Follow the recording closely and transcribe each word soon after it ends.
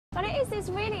But it's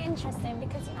really interesting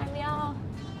because, you know, we are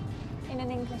in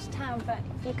an English town, but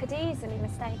you could easily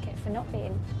mistake it for not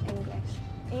being English,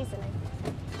 easily.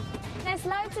 There's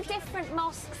loads of different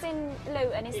mosques in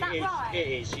Luton, is that right? It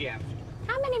is, yeah.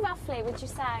 How many roughly would you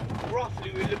say?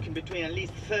 Roughly we're looking between at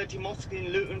least 30 mosques in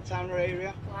Luton town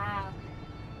area. Wow.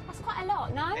 That's quite a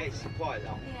lot, no? It's quite a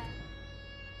lot. Yeah.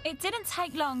 It didn't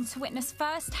take long to witness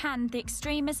firsthand the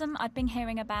extremism I'd been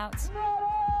hearing about.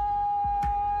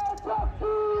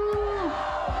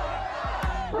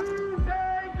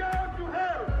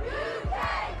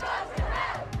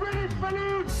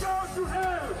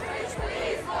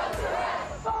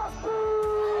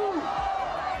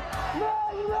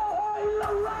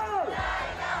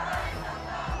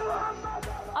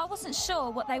 I wasn't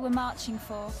sure what they were marching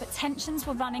for, but tensions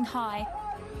were running high.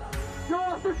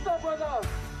 Your sister, brother!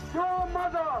 Your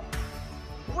mother!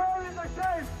 Where is the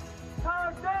shame?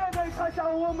 How dare they touch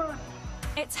a woman?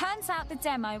 It turns out the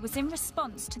demo was in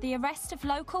response to the arrest of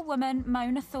local woman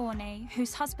Mona Thorney,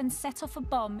 whose husband set off a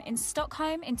bomb in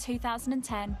Stockholm in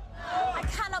 2010. I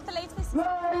cannot believe this.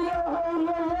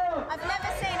 I've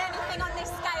never seen anything on this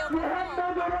scale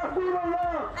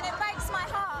before. And it breaks my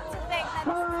heart to think that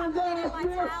this is happening in my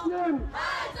town.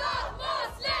 Hands off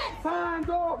Muslims! Hands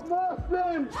off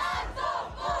Muslims! Hands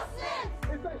off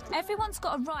Muslims! Everyone's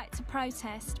got a right to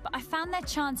protest, but I found their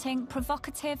chanting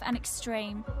provocative and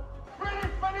extreme.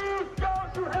 British police go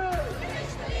to hell!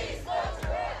 British police go to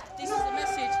hell! This is a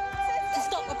message to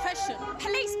stop oppression.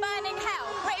 Police burning hell.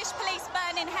 British police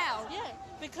burning hell. Yeah,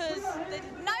 because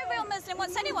no real Muslim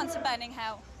wants anyone to burn in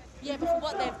hell. yeah, but for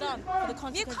what they've done, for the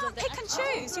consequences. You can't of their pick and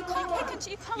actions. choose. You can't pick and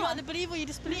choose. You can't. You either believe or you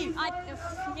disbelieve.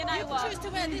 You know you what? choose to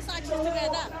wear this, I choose to wear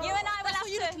that. You and I will That's have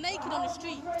why you to. look naked on the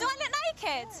street. Do I look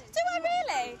naked? Do I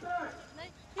really?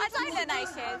 I don't look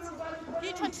naked.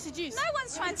 You're trying to seduce. No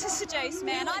one's trying to seduce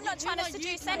me, and I'm not trying to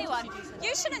seduce anyone.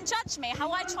 You shouldn't judge me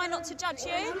how I try not to judge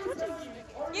you.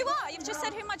 You are. You've just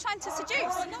said who am I trying to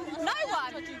seduce? No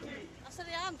one. I said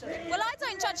I am judging. Well, I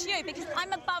don't judge you because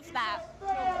I'm above that. Go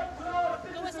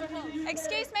wear some clothes.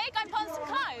 Excuse me, go and put on some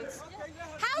clothes.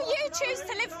 How you choose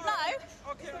to live,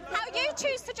 how you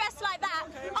choose to dress like that,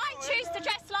 I choose to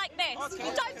dress like this.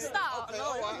 You don't start.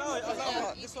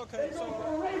 It's okay.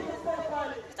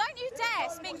 Don't you dare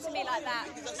speak to me like that.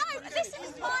 No, this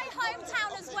is my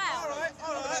hometown as well.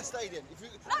 All right, stay then.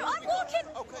 No, I'm walking.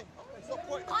 Okay.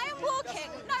 I am walking.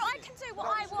 No, I can do what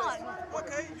I want.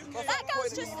 Okay. That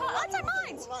girl's just hot. I don't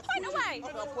mind. Point away.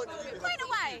 Point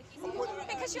away.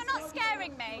 Because you're not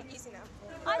scaring me.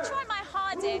 I try my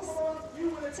hardest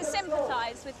to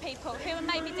sympathise with people who are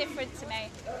maybe different to me.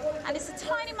 And it's a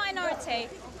tiny minority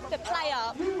that play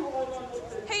up. Who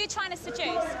are you trying to seduce?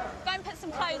 Go and put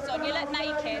some clothes on. You look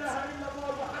naked.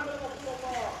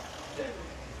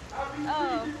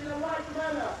 Oh.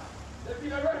 They've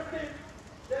been arrested.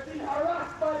 They've been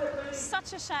harassed by the police.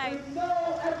 Such a shame.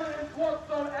 No evidence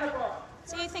whatsoever.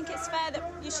 Do you think it's fair that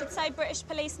you should say British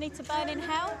police need to burn in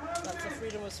hell? That's a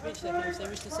freedom of speech. If they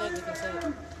wish to say it, they can say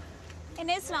it. In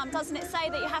Islam, doesn't it say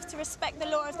that you have to respect the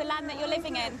law of the land that you're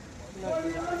living in? No,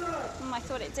 it doesn't. I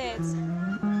thought it did.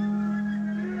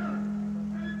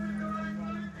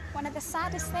 One of the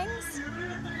saddest things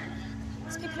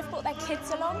is people have brought their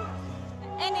kids along.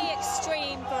 Any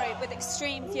extreme group with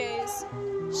extreme views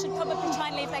should probably try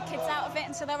and leave their kids out of it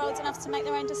until they're old enough to make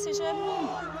their own decision.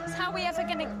 So how are we ever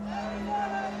going to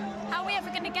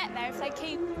get there if they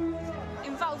keep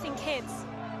involving kids?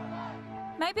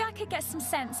 Maybe I could get some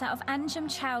sense out of Anjum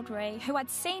Chowdhury, who I'd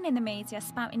seen in the media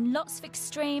spouting lots of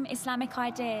extreme Islamic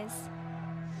ideas.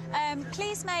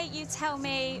 Please, mate, you tell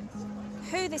me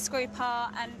who this group are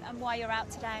and why you're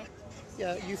out today.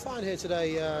 Yeah, you find here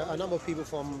today a number of people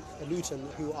from Luton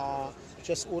who are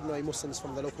just ordinary Muslims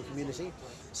from the local community.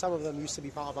 Some of them used to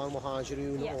be part of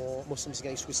Al-Muhajirun or Muslims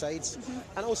Against Crusades.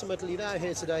 And ultimately they're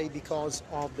here today because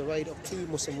of the raid of 2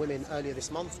 Muslim women earlier this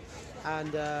month.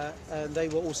 And they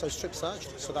were also strip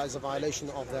searched, so that is a violation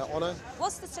of their honour.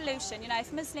 What's the solution? You know,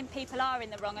 if Muslim people are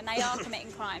in the wrong and they are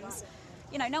committing crimes,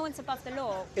 you know, no one's above the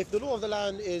law. If the law of the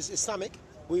land is Islamic,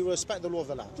 we will respect the law of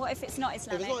the land. What if it's not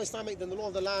Islamic? If it's not Islamic, then the law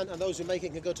of the land and those who make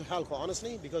it can go to hell, quite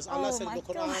honestly, because Allah said in the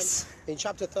Quran, in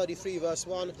chapter 33, verse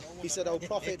 1, He said, O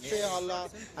Prophet, fear Allah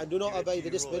and do not obey the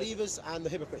disbelievers and the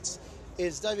hypocrites.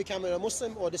 Is David Cameron a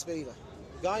Muslim or a disbeliever?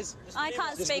 Guys, I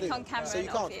can't just speak believe on it. camera, So you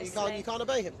obviously. can't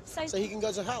obey him. So he can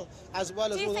go to hell, as well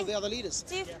as Do you all think- of the other leaders.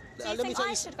 Do you Let me think tell I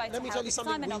you- should go to let me hell tell you because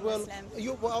something. I'm a We will.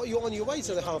 non-Muslim? You're on your way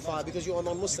to the hellfire because you're a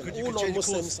non-Muslim. You All could change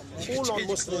non-Muslims, course. You all could change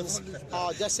non-Muslims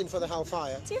are destined for the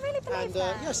hellfire. Do you really believe And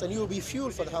that? yes, and you will be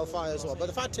fueled for the hellfire as well. But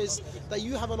the fact is that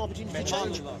you have an opportunity to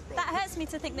change. That hurts me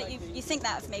to think that you think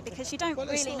that of me because you don't Well,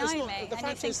 it's really not- it's know not- me, the and you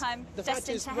fact think is- I'm the fact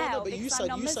destined is- to no, hell but you because said I'm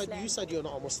non-Muslim. you said you're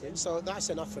not a Muslim, so that's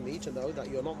enough for me to know that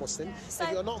you're not Muslim. So-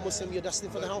 If you're not Muslim, you're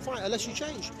destined for the hellfire unless you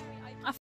change.